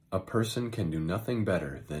A person can do nothing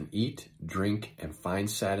better than eat, drink, and find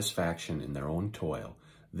satisfaction in their own toil.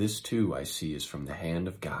 This too I see is from the hand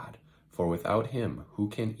of God. For without him, who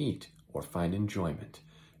can eat or find enjoyment?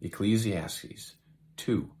 Ecclesiastes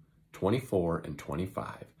 2:24 and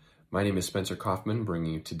 25. My name is Spencer Coffman,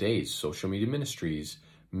 bringing you today's Social Media Ministries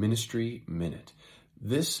Ministry Minute.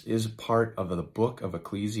 This is part of the book of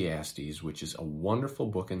Ecclesiastes, which is a wonderful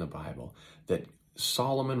book in the Bible that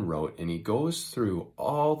Solomon wrote, and he goes through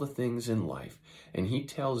all the things in life, and he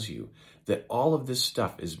tells you that all of this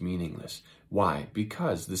stuff is meaningless. Why?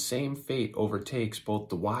 Because the same fate overtakes both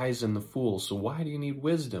the wise and the fool. So why do you need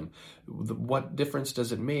wisdom? What difference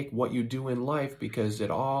does it make what you do in life? Because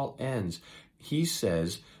it all ends. He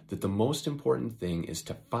says that the most important thing is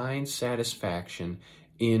to find satisfaction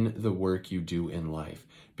in the work you do in life,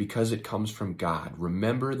 because it comes from God.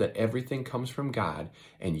 Remember that everything comes from God,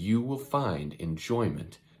 and you will find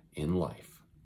enjoyment in life.